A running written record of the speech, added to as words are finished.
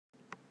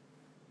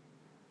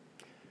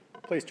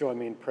Please join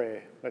me in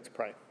prayer. Let's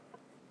pray.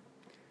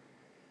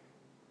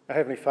 Our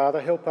Heavenly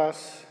Father, help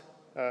us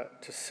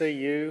to see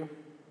you,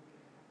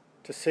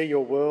 to see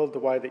your world the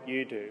way that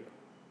you do,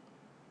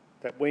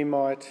 that we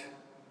might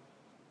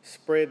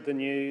spread the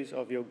news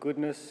of your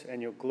goodness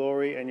and your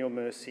glory and your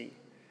mercy.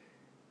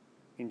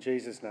 In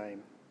Jesus'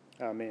 name,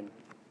 amen.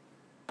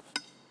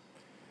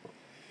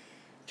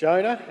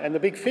 Jonah and the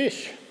big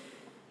fish.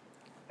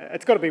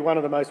 It's got to be one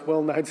of the most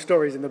well-known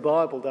stories in the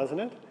Bible, doesn't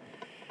it?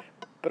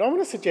 But I want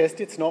to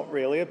suggest it's not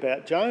really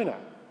about Jonah.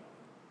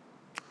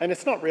 And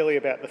it's not really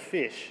about the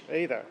fish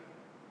either.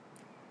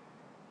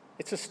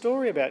 It's a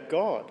story about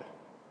God.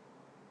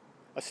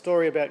 A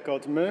story about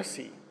God's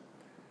mercy.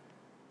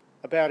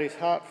 About his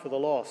heart for the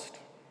lost.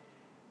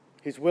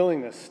 His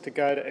willingness to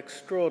go to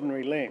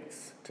extraordinary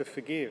lengths to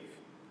forgive.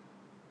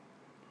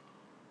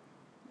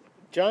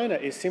 Jonah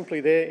is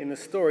simply there in the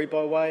story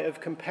by way of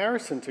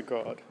comparison to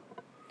God.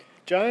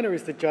 Jonah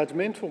is the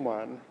judgmental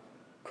one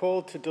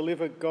called to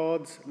deliver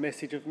God's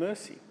message of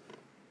mercy.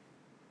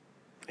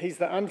 He's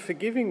the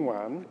unforgiving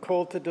one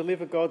called to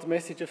deliver God's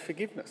message of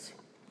forgiveness.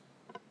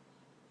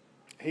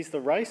 He's the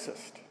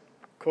racist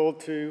called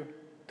to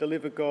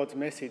deliver God's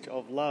message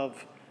of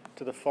love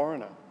to the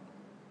foreigner.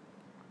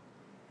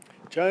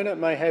 Jonah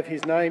may have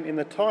his name in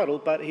the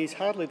title, but he's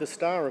hardly the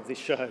star of this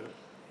show.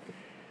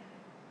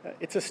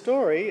 It's a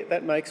story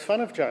that makes fun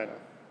of Jonah.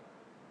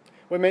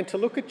 We're meant to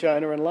look at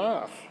Jonah and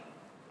laugh,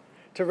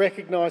 to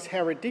recognise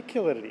how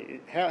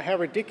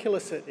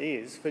ridiculous it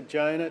is for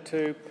Jonah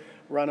to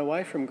run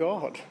away from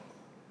God.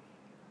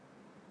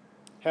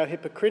 How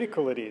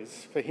hypocritical it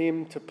is for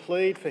him to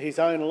plead for his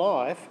own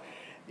life,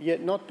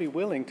 yet not be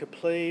willing to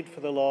plead for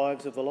the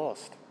lives of the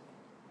lost.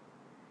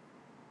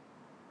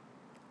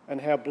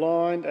 And how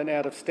blind and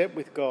out of step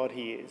with God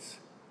he is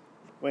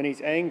when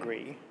he's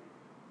angry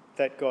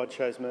that God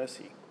shows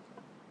mercy.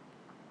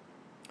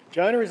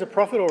 Jonah is a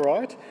prophet, all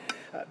right,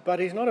 but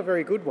he's not a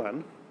very good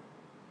one.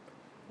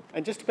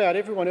 And just about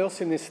everyone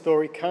else in this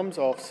story comes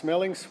off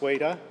smelling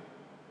sweeter,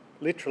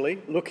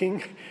 literally,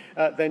 looking,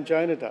 than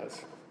Jonah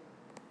does.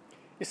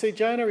 You see,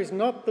 Jonah is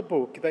not the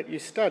book that you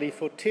study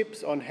for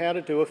tips on how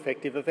to do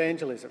effective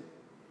evangelism,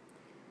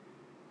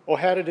 or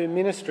how to do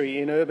ministry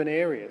in urban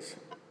areas,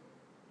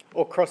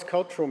 or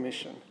cross-cultural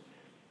mission.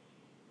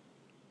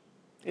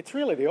 It's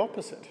really the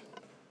opposite.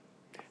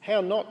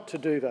 How not to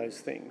do those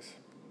things.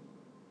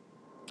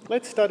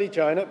 Let's study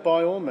Jonah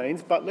by all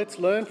means, but let's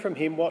learn from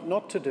him what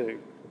not to do.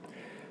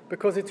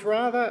 Because it's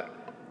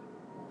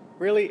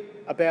really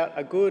about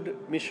a good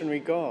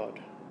missionary God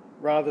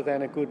rather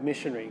than a good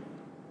missionary.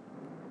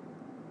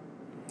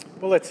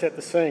 Well, let's set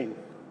the scene.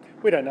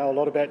 We don't know a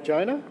lot about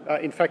Jonah.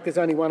 In fact, there's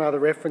only one other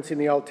reference in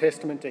the Old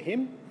Testament to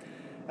him.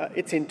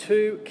 It's in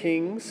 2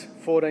 Kings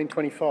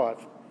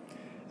 14:25.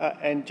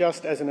 And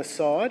just as an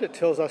aside, it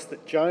tells us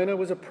that Jonah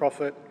was a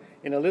prophet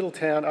in a little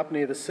town up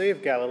near the Sea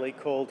of Galilee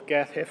called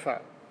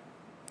Gath-hepher.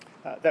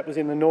 That was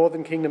in the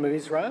northern kingdom of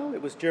Israel.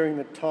 It was during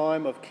the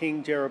time of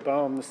King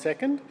Jeroboam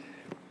II,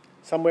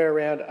 somewhere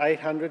around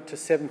 800 to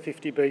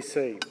 750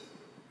 BC.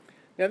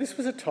 Now, this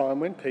was a time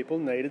when people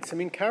needed some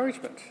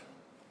encouragement.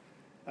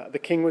 The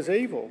king was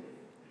evil.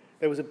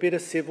 There was a bitter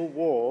civil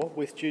war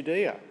with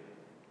Judea.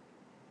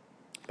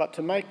 But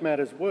to make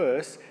matters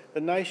worse,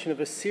 the nation of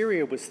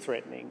Assyria was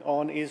threatening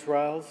on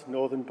Israel's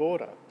northern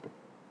border.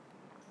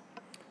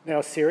 Now,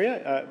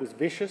 Assyria was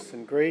vicious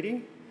and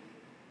greedy.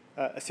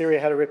 Assyria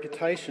had a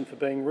reputation for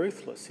being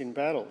ruthless in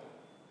battle.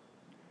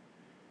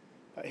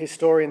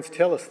 Historians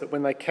tell us that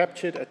when they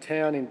captured a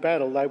town in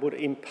battle, they would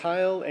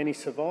impale any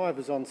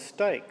survivors on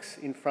stakes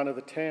in front of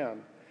the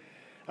town,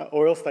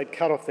 or else they'd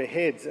cut off their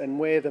heads and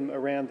wear them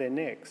around their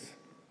necks.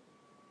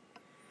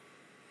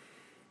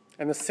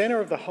 And the centre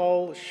of the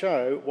whole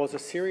show was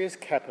Assyria's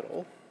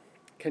capital.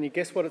 Can you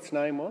guess what its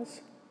name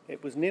was?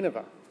 It was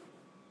Nineveh.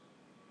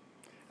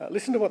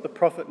 Listen to what the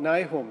prophet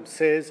Nahum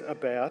says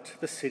about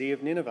the city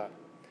of Nineveh.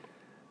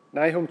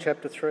 Nahum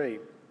chapter 3.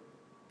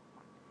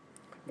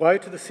 Woe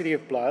to the city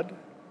of blood,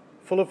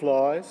 full of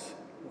lies,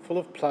 full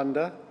of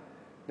plunder,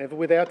 never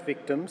without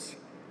victims,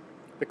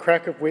 the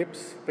crack of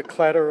whips, the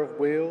clatter of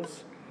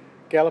wheels,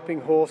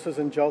 galloping horses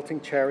and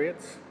jolting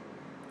chariots,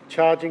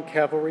 charging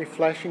cavalry,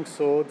 flashing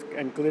swords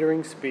and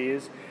glittering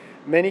spears,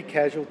 many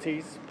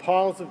casualties,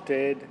 piles of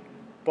dead,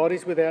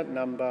 bodies without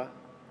number,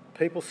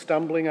 people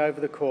stumbling over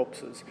the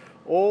corpses,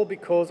 all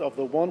because of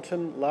the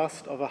wanton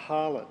lust of a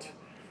harlot,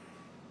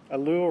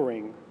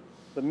 alluring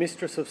the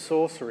mistress of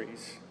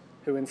sorceries,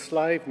 who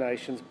enslaved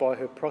nations by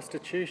her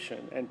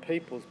prostitution and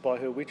peoples by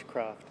her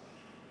witchcraft.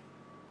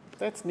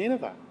 That's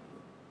Nineveh.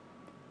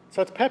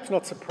 So it's perhaps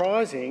not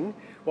surprising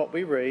what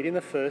we read in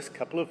the first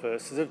couple of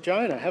verses of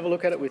Jonah. Have a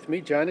look at it with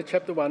me. Jonah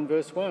chapter 1,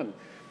 verse 1.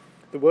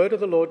 The word of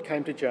the Lord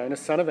came to Jonah,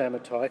 son of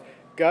Amittai,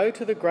 go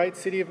to the great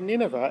city of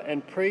Nineveh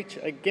and preach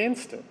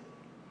against it,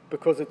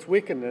 because its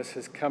wickedness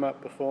has come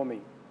up before me.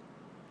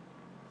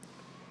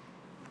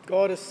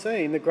 God has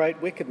seen the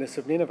great wickedness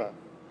of Nineveh,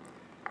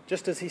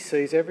 just as he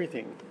sees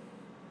everything,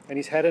 and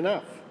he's had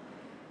enough,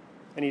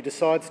 and he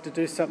decides to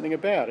do something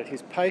about it.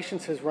 His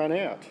patience has run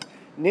out.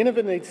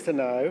 Nineveh needs to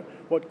know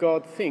what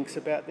God thinks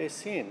about their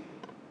sin.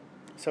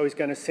 So he's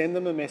going to send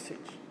them a message.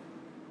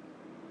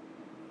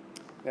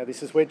 Now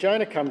this is where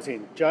Jonah comes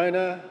in.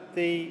 Jonah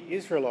the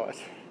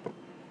Israelite.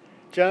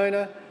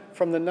 Jonah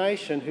from the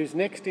nation who's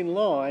next in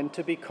line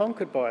to be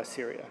conquered by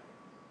Assyria.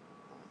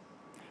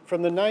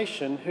 From the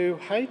nation who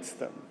hates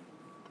them.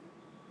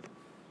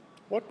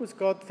 What was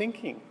God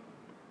thinking?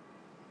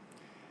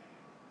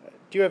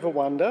 Do you ever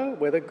wonder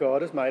whether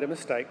God has made a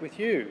mistake with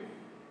you?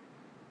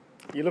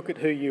 You look at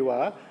who you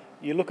are,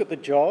 you look at the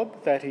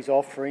job that he's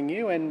offering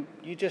you, and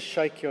you just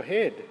shake your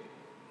head.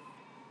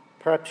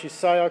 Perhaps you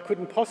say, I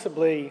couldn't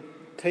possibly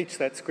teach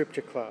that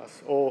scripture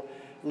class, or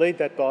lead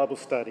that Bible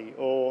study,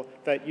 or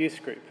that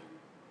youth group.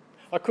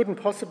 I couldn't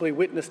possibly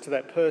witness to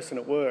that person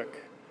at work,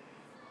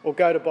 or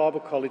go to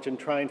Bible college and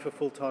train for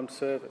full-time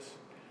service.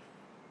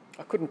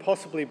 I couldn't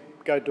possibly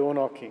go door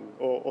knocking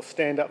or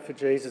stand up for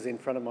Jesus in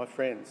front of my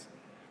friends.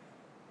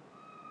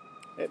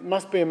 It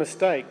must be a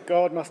mistake.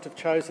 God must have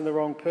chosen the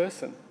wrong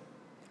person.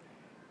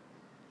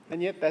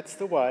 And yet that's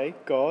the way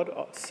God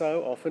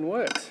so often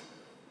works.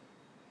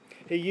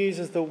 He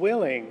uses the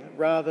willing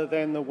rather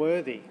than the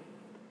worthy.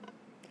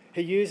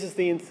 He uses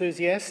the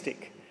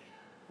enthusiastic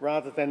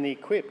rather than the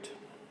equipped.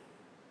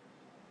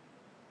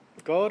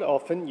 God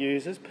often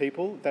uses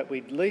people that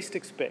we'd least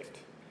expect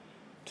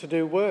to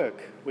do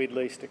work we'd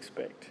least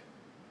expect,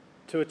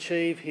 to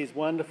achieve his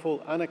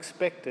wonderful,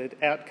 unexpected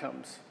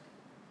outcomes.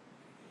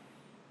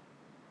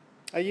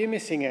 Are you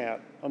missing out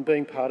on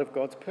being part of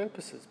God's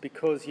purposes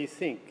because you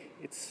think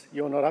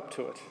you're not up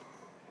to it?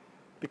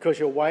 Because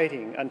you're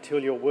waiting until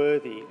you're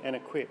worthy and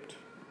equipped?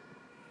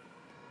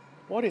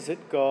 What is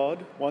it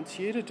God wants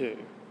you to do?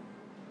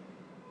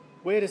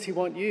 Where does he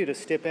want you to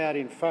step out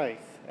in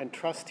faith and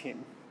trust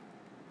him?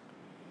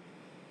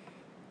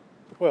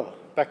 Well,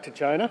 back to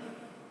Jonah.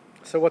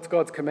 So what's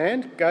God's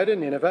command? Go to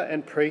Nineveh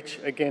and preach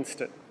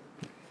against it.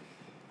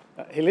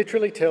 He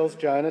literally tells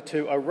Jonah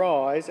to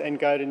arise and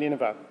go to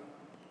Nineveh.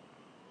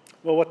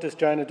 Well, what does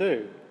Jonah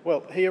do?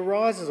 Well, he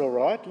arises all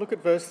right. Look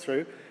at verse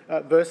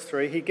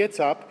 3. He gets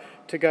up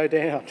to go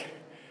down.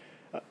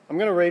 I'm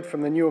going to read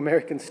from the New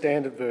American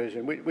Standard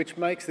Version, which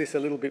makes this a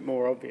little bit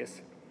more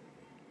obvious.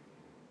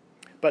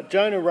 But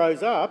Jonah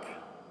rose up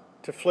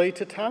to flee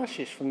to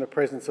Tarshish from the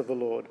presence of the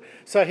Lord.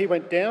 So he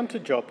went down to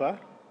Joppa,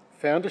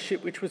 found a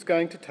ship which was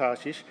going to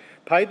Tarshish,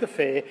 paid the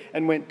fare,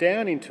 and went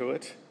down into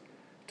it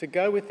to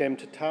go with them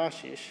to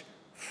Tarshish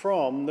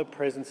from the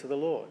presence of the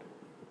Lord.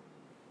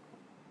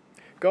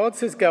 God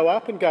says go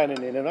up and go to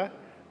Nineveh,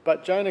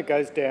 but Jonah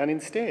goes down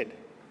instead,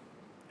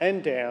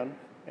 and down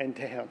and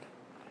down.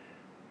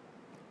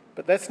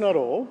 But that's not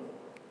all.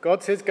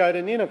 God says go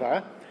to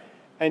Nineveh,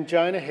 and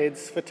Jonah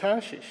heads for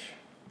Tarshish.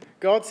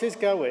 God says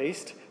go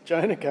east,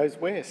 Jonah goes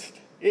west.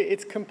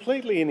 It's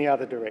completely in the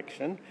other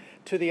direction,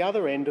 to the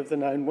other end of the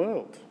known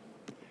world.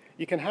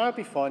 You can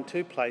hardly find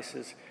two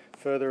places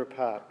further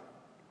apart.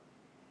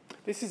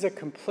 This is a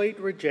complete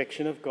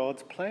rejection of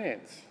God's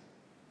plans.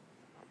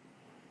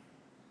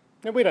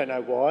 Now, we don't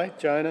know why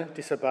Jonah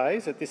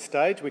disobeys. At this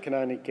stage, we can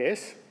only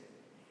guess.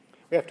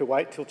 We have to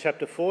wait till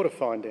chapter 4 to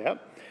find out.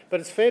 But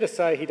it's fair to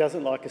say he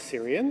doesn't like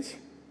Assyrians.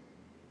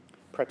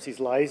 Perhaps he's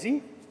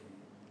lazy.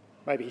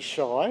 Maybe he's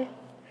shy.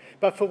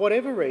 But for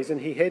whatever reason,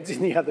 he heads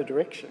in the other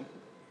direction.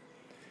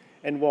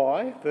 And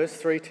why? Verse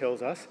 3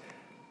 tells us,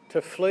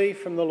 to flee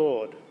from the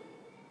Lord.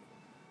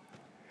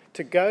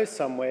 To go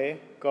somewhere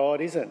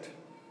God isn't.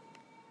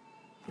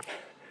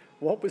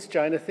 What was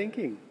Jonah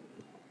thinking?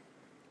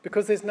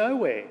 Because there's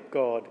nowhere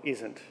God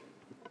isn't.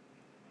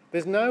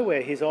 There's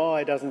nowhere his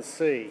eye doesn't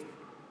see,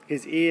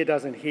 his ear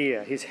doesn't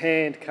hear, his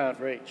hand can't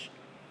reach.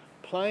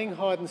 Playing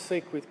hide and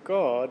seek with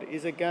God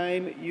is a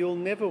game you'll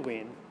never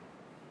win.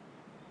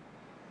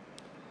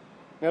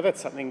 Now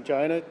that's something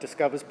Jonah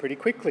discovers pretty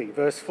quickly.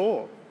 Verse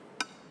 4.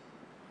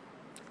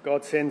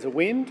 God sends a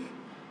wind,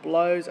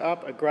 blows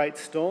up a great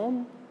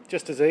storm,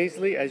 just as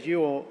easily as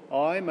you or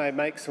I may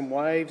make some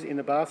waves in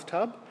the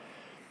bathtub.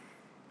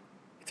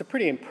 It's a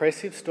pretty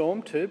impressive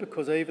storm too,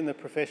 because even the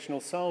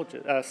professional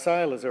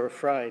sailors are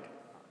afraid.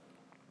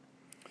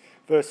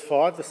 Verse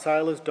 5, the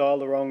sailors dial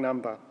the wrong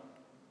number.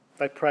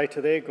 They pray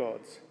to their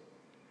gods,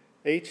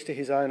 each to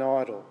his own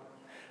idol.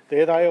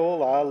 There they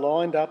all are,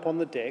 lined up on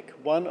the deck,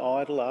 one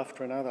idol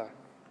after another.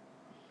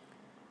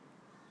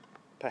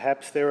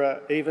 Perhaps there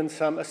are even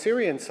some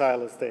Assyrian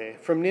sailors there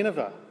from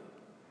Nineveh,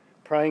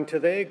 praying to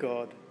their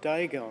god,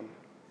 Dagon,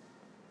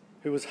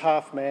 who was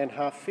half man,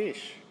 half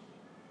fish.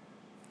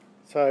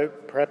 So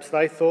perhaps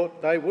they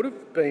thought they would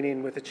have been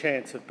in with a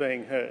chance of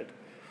being heard.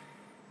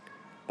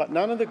 But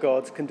none of the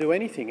gods can do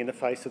anything in the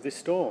face of this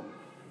storm.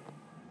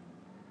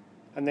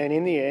 And then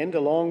in the end,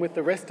 along with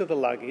the rest of the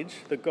luggage,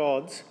 the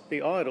gods,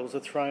 the idols, are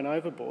thrown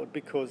overboard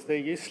because they're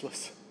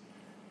useless.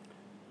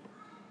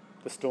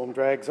 The storm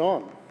drags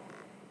on.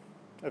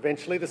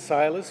 Eventually the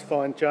sailors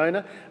find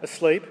Jonah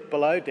asleep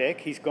below deck.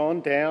 He's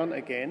gone down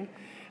again.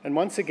 And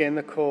once again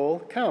the call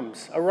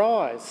comes,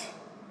 arise,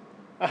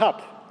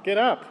 up, get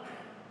up.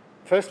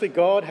 Firstly,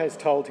 God has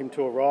told him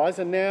to arise,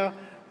 and now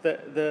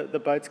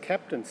the boat's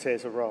captain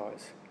says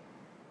arise.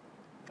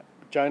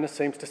 Jonah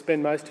seems to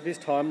spend most of his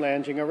time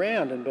lounging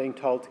around and being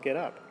told to get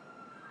up.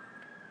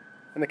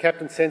 And the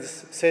captain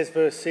says,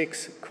 verse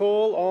 6,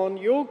 "Call on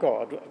your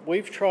God.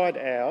 We've tried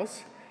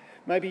ours.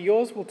 Maybe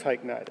yours will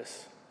take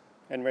notice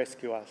and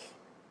rescue us."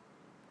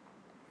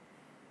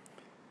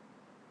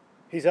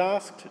 He's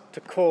asked to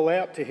call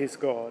out to his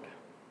God.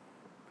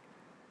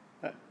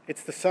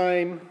 It's the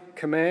same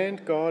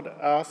command God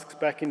asks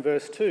back in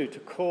verse 2, to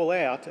call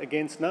out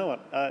against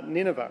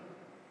Nineveh.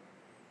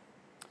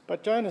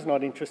 But Jonah's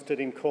not interested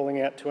in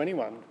calling out to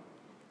anyone,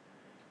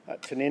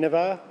 to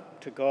Nineveh,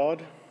 to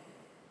God.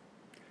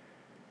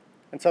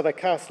 And so they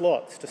cast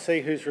lots to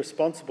see who's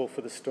responsible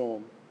for the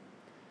storm.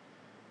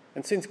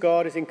 And since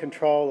God is in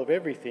control of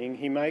everything,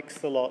 he makes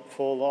the lot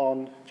fall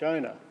on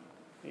Jonah.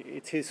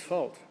 It's his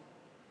fault.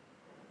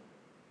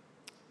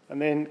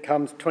 And then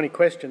comes 20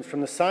 questions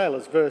from the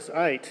sailors. Verse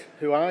 8,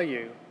 "Who are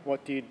you?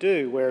 What do you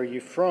do? Where are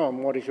you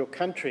from? What is your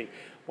country?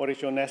 What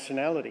is your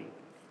nationality?"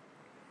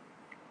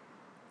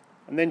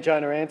 And then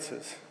Jonah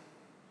answers.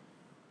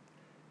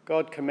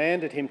 God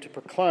commanded him to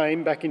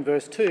proclaim back in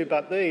verse 2,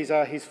 but these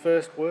are his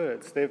first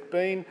words. They've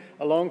been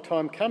a long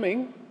time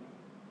coming,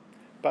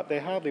 but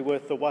they're hardly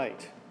worth the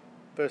wait.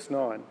 Verse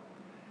 9.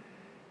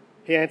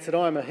 He answered,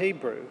 "I am a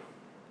Hebrew,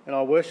 and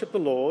I worship the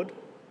Lord,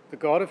 the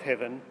God of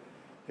heaven,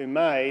 who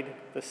made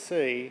the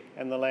sea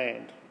and the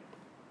land."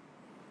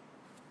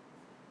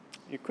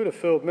 You could have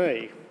fooled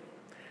me.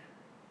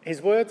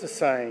 His words are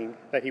saying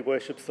that he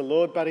worships the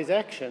Lord, but his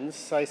actions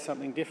say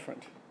something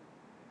different.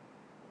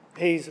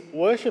 He's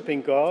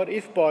worshipping God,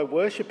 if by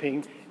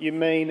worshipping you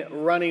mean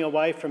running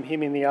away from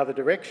him in the other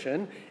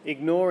direction,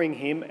 ignoring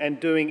him and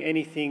doing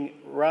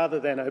anything rather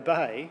than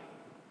obey.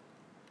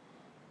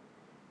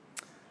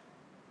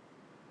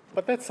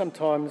 But that's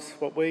sometimes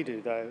what we do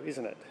though,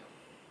 isn't it?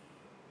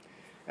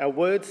 Our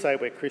words say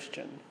we're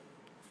Christian,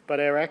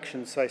 but our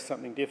actions say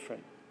something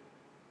different.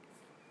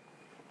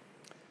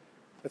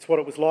 That's what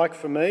it was like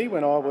for me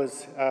when I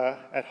was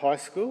at high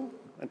school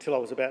until I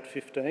was about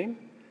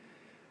 15.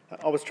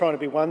 I was trying to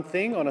be one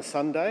thing on a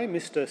Sunday,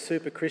 Mr.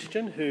 Super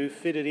Christian who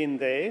fitted in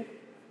there,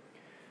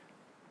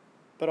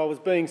 but I was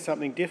being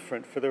something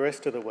different for the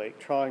rest of the week,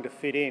 trying to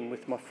fit in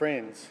with my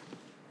friends.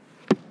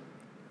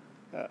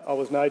 I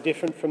was no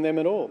different from them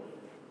at all.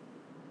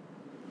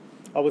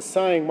 I was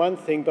saying one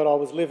thing, but I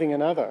was living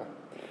another.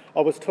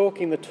 I was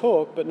talking the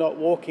talk, but not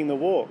walking the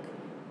walk.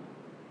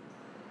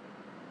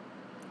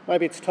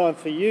 Maybe it's time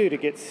for you to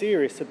get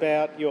serious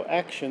about your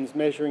actions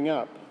measuring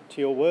up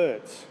to your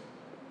words.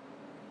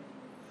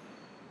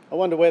 I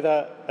wonder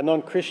whether a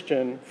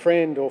non-Christian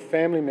friend or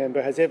family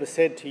member has ever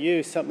said to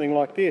you something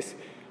like this: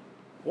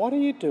 "What are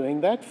you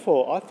doing that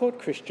for? I thought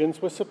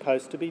Christians were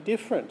supposed to be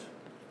different."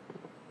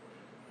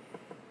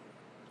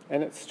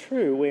 And it's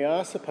true, we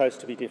are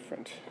supposed to be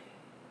different.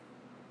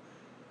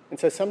 And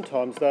so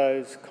sometimes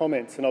those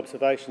comments and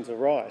observations are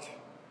right.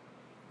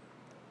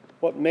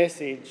 What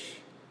message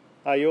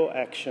are your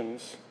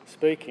actions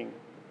speaking?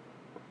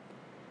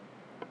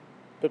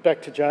 But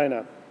back to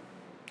Jonah,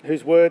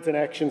 whose words and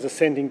actions are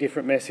sending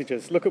different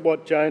messages. Look at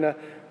what Jonah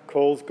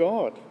calls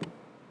God.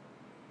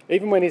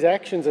 Even when his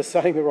actions are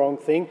saying the wrong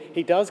thing,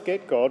 he does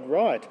get God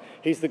right.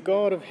 He's the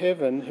God of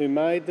heaven who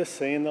made the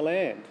sea and the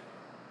land.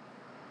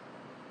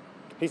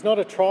 He's not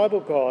a tribal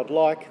god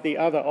like the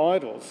other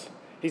idols.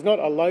 He's not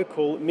a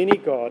local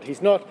mini-god.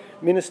 He's not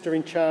minister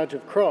in charge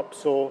of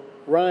crops or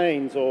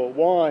rains or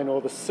wine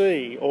or the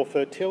sea or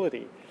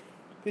fertility.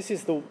 This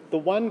is the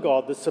one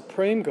God, the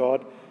supreme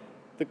God,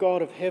 the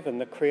God of heaven,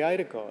 the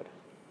creator God.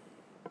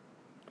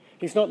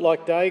 He's not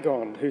like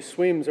Dagon, who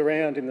swims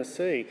around in the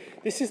sea.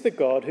 This is the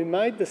God who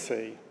made the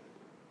sea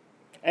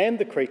and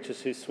the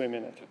creatures who swim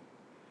in it,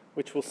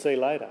 which we'll see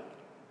later.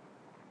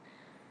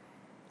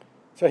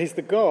 So he's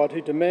the God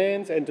who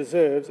demands and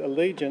deserves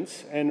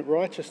allegiance and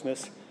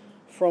righteousness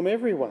from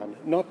everyone,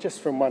 not just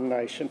from one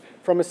nation,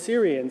 from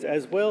Assyrians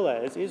as well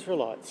as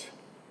Israelites.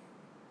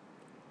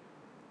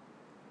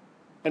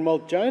 And while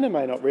Jonah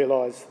may not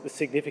realise the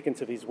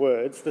significance of his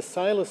words, the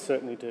sailors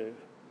certainly do.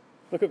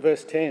 Look at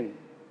verse 10.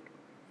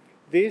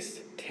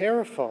 This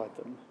terrified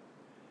them,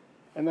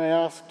 and they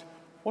asked,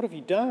 "What have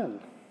you done?"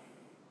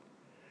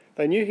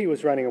 They knew he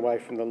was running away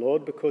from the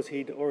Lord because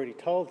he'd already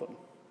told them.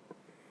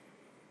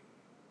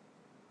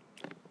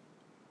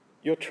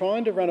 You're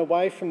trying to run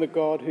away from the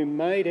God who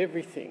made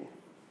everything.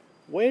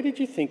 Where did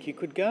you think you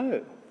could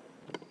go?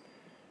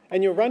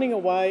 And you're running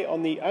away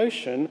on the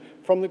ocean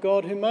from the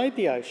God who made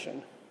the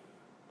ocean.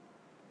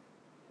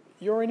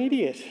 You're an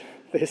idiot,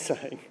 they're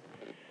saying.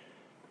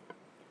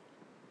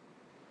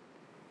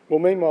 Well,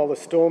 meanwhile, the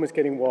storm is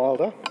getting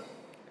wilder,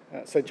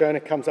 so Jonah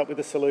comes up with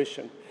a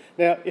solution.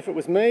 Now, if it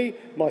was me,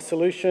 my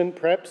solution,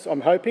 perhaps,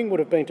 I'm hoping, would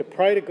have been to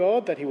pray to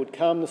God that he would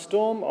calm the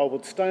storm. I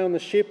would stay on the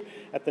ship.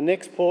 At the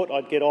next port,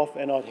 I'd get off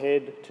and I'd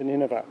head to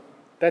Nineveh.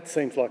 That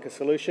seems like a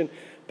solution,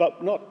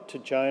 but not to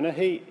Jonah.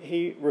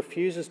 He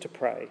refuses to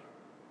pray.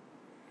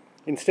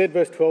 Instead,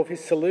 verse 12,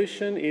 his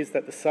solution is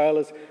that the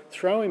sailors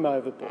throw him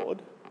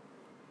overboard,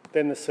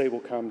 then the sea will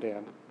calm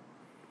down.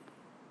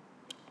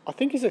 I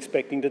think he's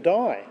expecting to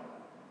die.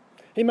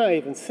 He may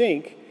even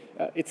think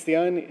that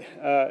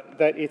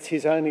it's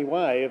his only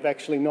way of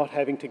actually not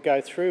having to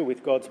go through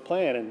with God's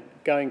plan and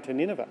going to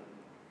Nineveh.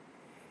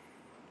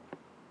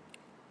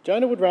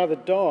 Jonah would rather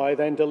die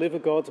than deliver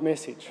God's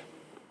message.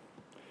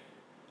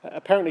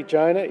 Apparently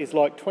Jonah is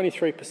like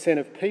 23%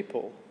 of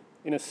people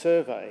in a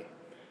survey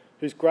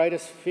whose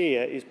greatest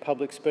fear is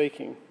public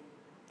speaking.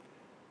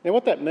 Now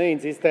what that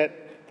means is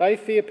that they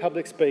fear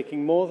public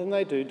speaking more than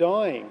they do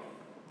dying.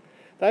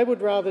 They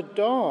would rather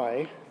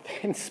die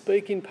than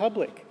speak in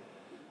public.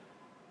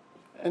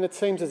 And it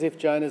seems as if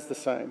Jonah's the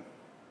same.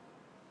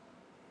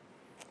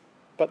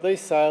 But these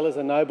sailors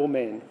are noble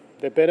men.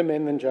 They're better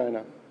men than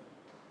Jonah.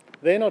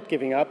 They're not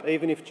giving up,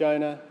 even if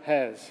Jonah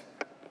has.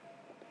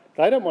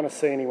 They don't want to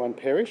see anyone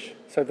perish.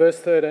 So verse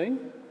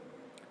 13,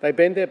 they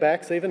bend their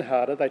backs even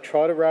harder. They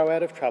try to row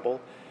out of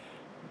trouble,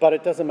 but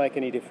it doesn't make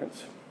any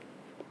difference.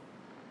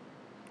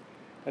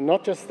 And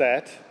not just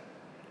that,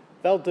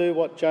 they'll do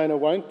what Jonah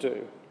won't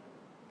do.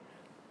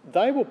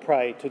 They will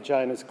pray to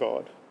Jonah's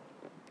God.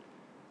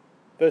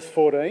 Verse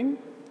 14,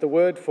 the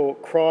word for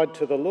cried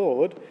to the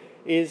Lord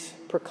is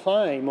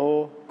proclaim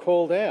or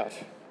called out.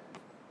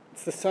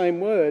 It's the same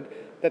word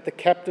that the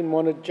captain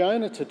wanted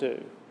Jonah to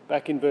do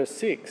back in verse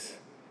 6,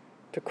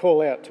 to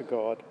call out to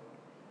God.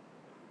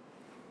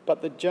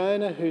 But the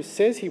Jonah who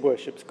says he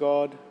worships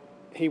God,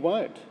 he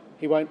won't.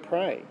 He won't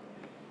pray.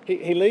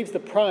 He leaves the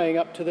praying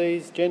up to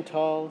these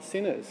Gentile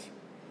sinners.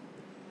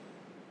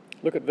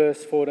 Look at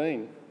verse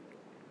 14.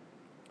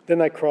 Then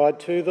they cried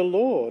to the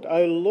Lord,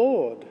 O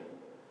Lord,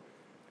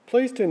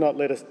 please do not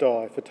let us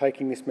die for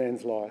taking this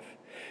man's life.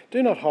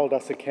 Do not hold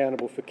us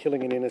accountable for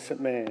killing an innocent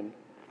man.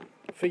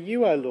 For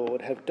you, O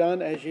Lord, have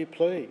done as you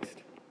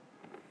pleased.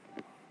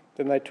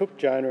 Then they took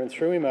Jonah and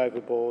threw him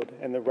overboard,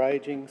 and the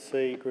raging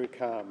sea grew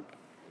calm.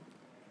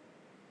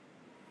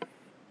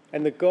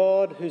 And the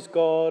God who's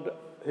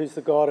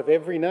the God of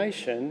every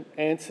nation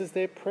answers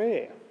their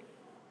prayer.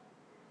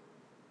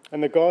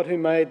 And the God who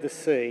made the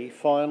sea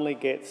finally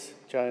gets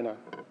Jonah.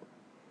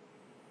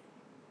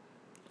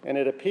 And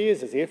it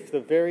appears as if the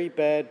very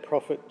bad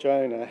prophet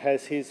Jonah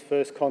has his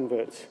first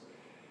converts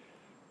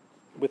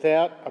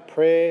without a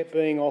prayer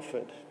being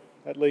offered,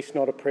 at least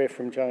not a prayer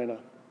from Jonah.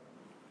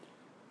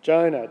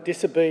 Jonah,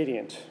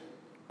 disobedient,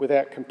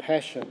 without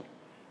compassion,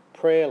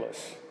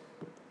 prayerless.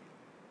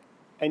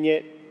 And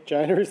yet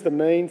Jonah is the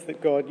means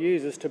that God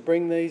uses to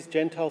bring these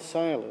Gentile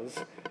sailors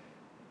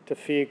to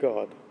fear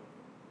God.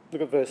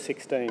 Look at verse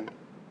 16.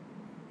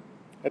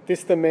 At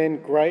this the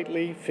men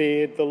greatly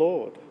feared the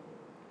Lord,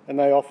 and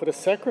they offered a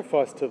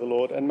sacrifice to the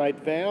Lord and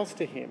made vows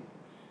to him.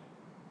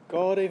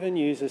 God even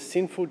uses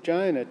sinful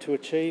Jonah to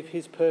achieve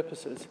his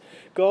purposes.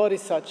 God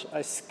is such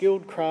a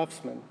skilled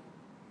craftsman.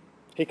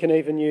 He can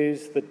even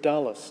use the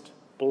dullest,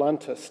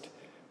 bluntest,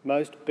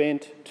 most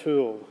bent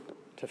tool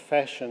to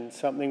fashion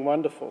something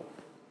wonderful.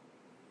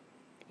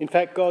 In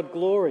fact, God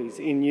glories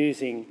in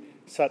using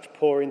such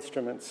poor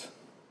instruments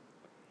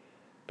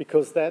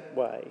because that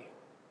way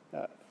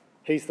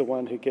he's the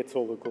one who gets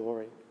all the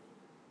glory.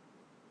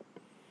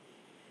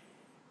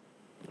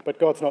 But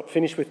God's not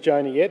finished with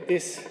Jonah yet.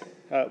 This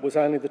was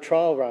only the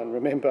trial run,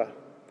 remember.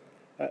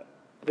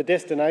 The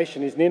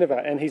destination is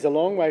Nineveh, and he's a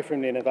long way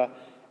from Nineveh,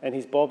 and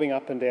he's bobbing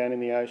up and down in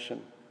the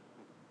ocean.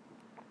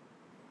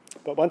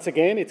 But once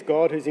again, it's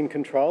God who's in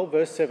control.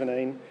 Verse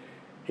 17,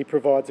 he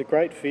provides a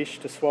great fish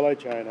to swallow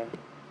Jonah,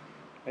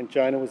 and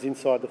Jonah was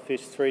inside the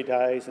fish 3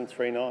 days and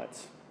 3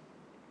 nights.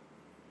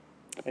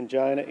 And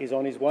Jonah is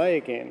on his way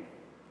again.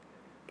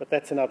 But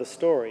that's another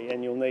story,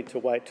 and you'll need to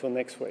wait till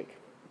next week.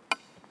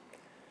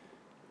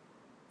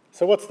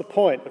 So what's the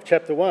point of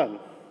chapter 1?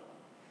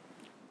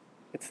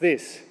 It's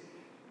this.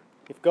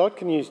 If God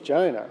can use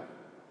Jonah,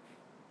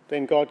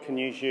 then God can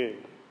use you.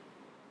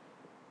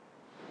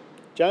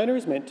 Jonah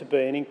is meant to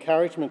be an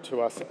encouragement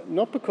to us,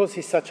 not because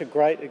he's such a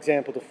great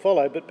example to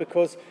follow, but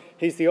because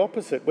he's the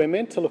opposite. We're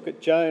meant to look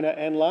at Jonah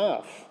and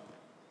laugh.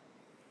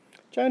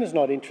 Jonah's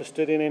not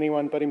interested in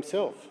anyone but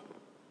himself.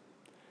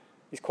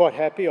 He's quite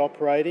happy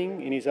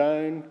operating in his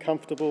own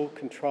comfortable,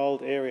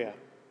 controlled area.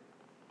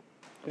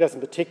 He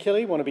doesn't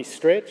particularly want to be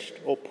stretched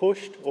or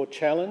pushed or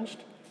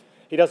challenged.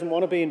 He doesn't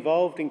want to be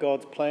involved in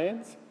God's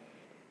plans.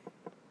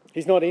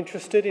 He's not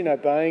interested in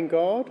obeying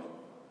God.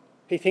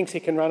 He thinks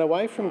he can run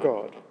away from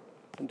God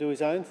and do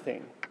his own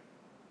thing.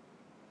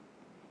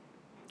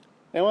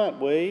 Now, aren't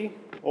we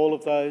all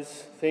of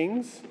those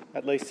things,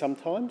 at least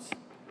sometimes?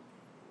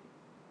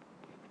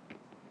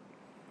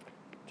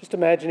 Just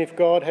imagine if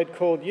God had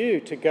called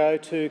you to go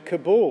to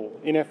Kabul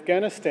in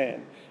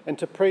Afghanistan and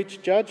to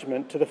preach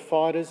judgment to the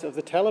fighters of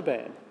the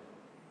Taliban.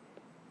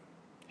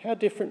 How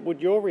different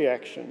would your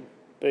reaction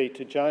be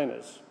to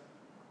Jonah's?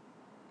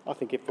 I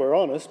think if we're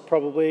honest,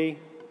 probably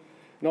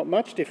not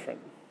much different.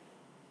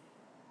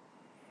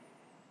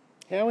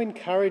 How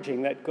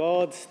encouraging that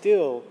God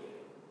still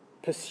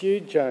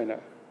pursued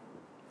Jonah,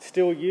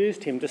 still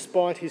used him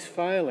despite his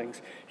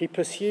failings. He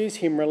pursues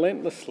him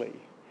relentlessly.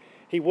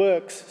 He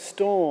works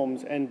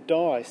storms and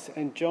dice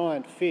and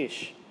giant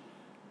fish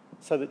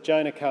so that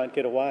Jonah can't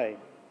get away.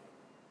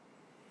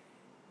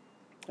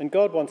 And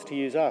God wants to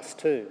use us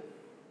too.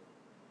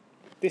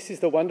 This is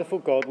the wonderful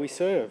God we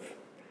serve,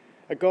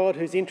 a God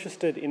who's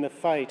interested in the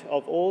fate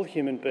of all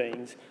human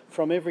beings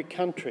from every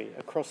country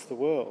across the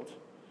world.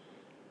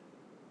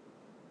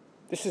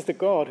 This is the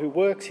God who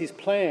works his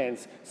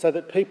plans so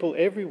that people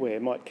everywhere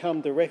might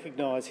come to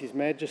recognise his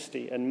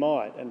majesty and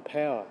might and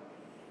power.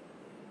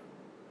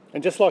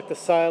 And just like the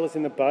sailors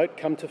in the boat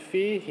come to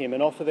fear him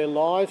and offer their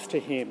lives to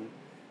him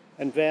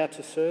and vow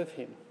to serve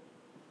him.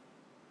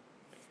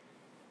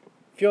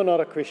 If you're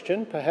not a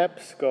Christian,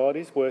 perhaps God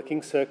is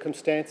working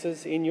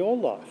circumstances in your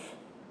life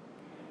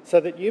so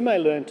that you may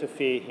learn to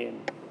fear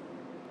him.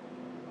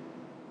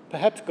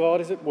 Perhaps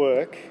God is at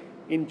work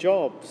in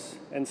jobs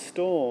and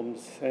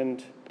storms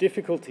and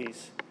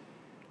difficulties,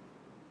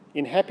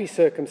 in happy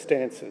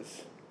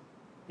circumstances,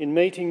 in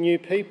meeting new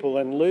people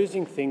and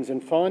losing things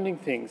and finding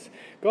things.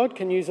 God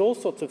can use all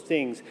sorts of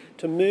things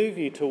to move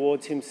you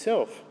towards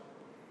himself.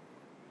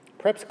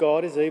 Perhaps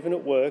God is even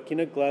at work in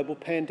a global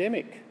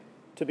pandemic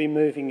to be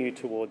moving you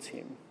towards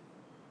him.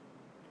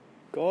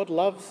 God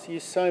loves you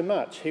so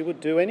much, he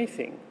would do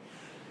anything.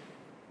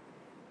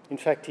 In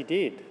fact, he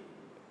did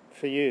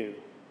for you.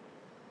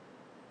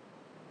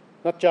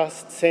 Not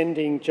just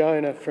sending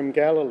Jonah from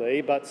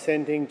Galilee, but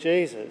sending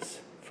Jesus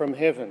from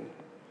heaven,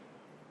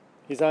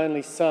 his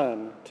only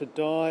son, to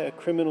die a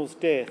criminal's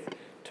death,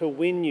 to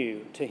win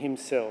you to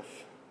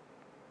himself.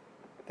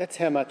 That's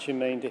how much you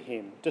mean to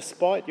him,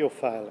 despite your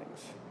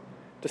failings,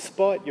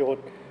 despite your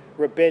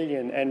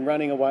rebellion and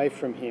running away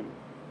from him.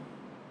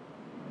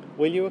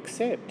 Will you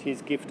accept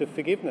his gift of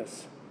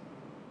forgiveness?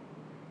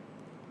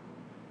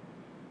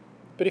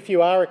 But if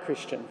you are a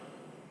Christian,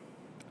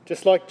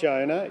 just like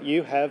Jonah,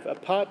 you have a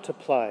part to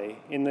play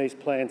in these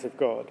plans of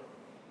God,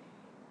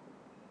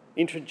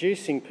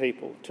 introducing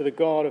people to the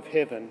God of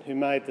heaven who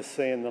made the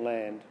sea and the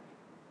land.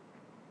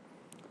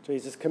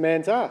 Jesus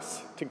commands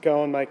us to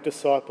go and make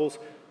disciples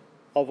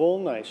of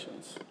all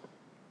nations,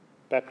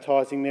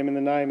 baptising them in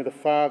the name of the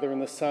Father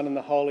and the Son and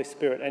the Holy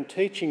Spirit, and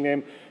teaching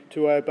them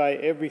to obey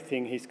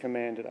everything he's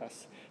commanded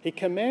us. He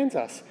commands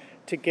us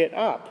to get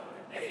up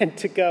and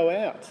to go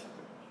out.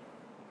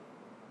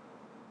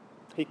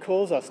 He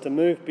calls us to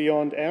move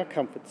beyond our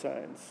comfort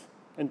zones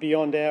and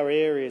beyond our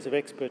areas of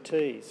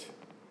expertise,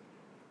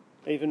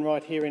 even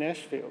right here in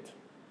Ashfield,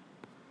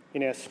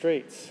 in our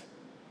streets,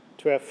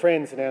 to our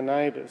friends and our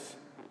neighbours.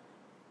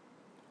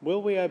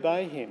 Will we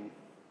obey him,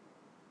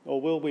 or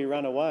will we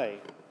run away?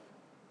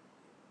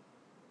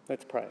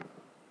 Let's pray.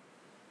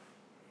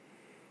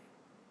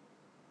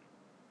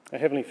 Our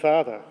Heavenly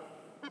Father,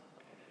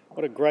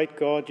 what a great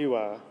God you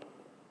are.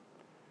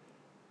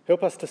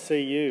 Help us to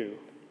see you.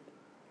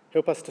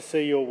 Help us to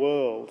see your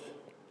world,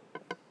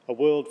 a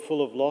world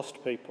full of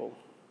lost people,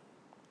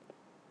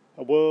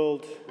 a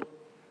world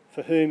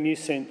for whom you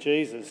sent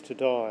Jesus to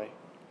die,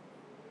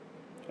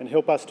 and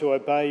help us to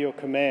obey your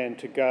command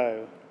to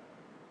go.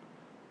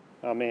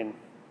 Amen.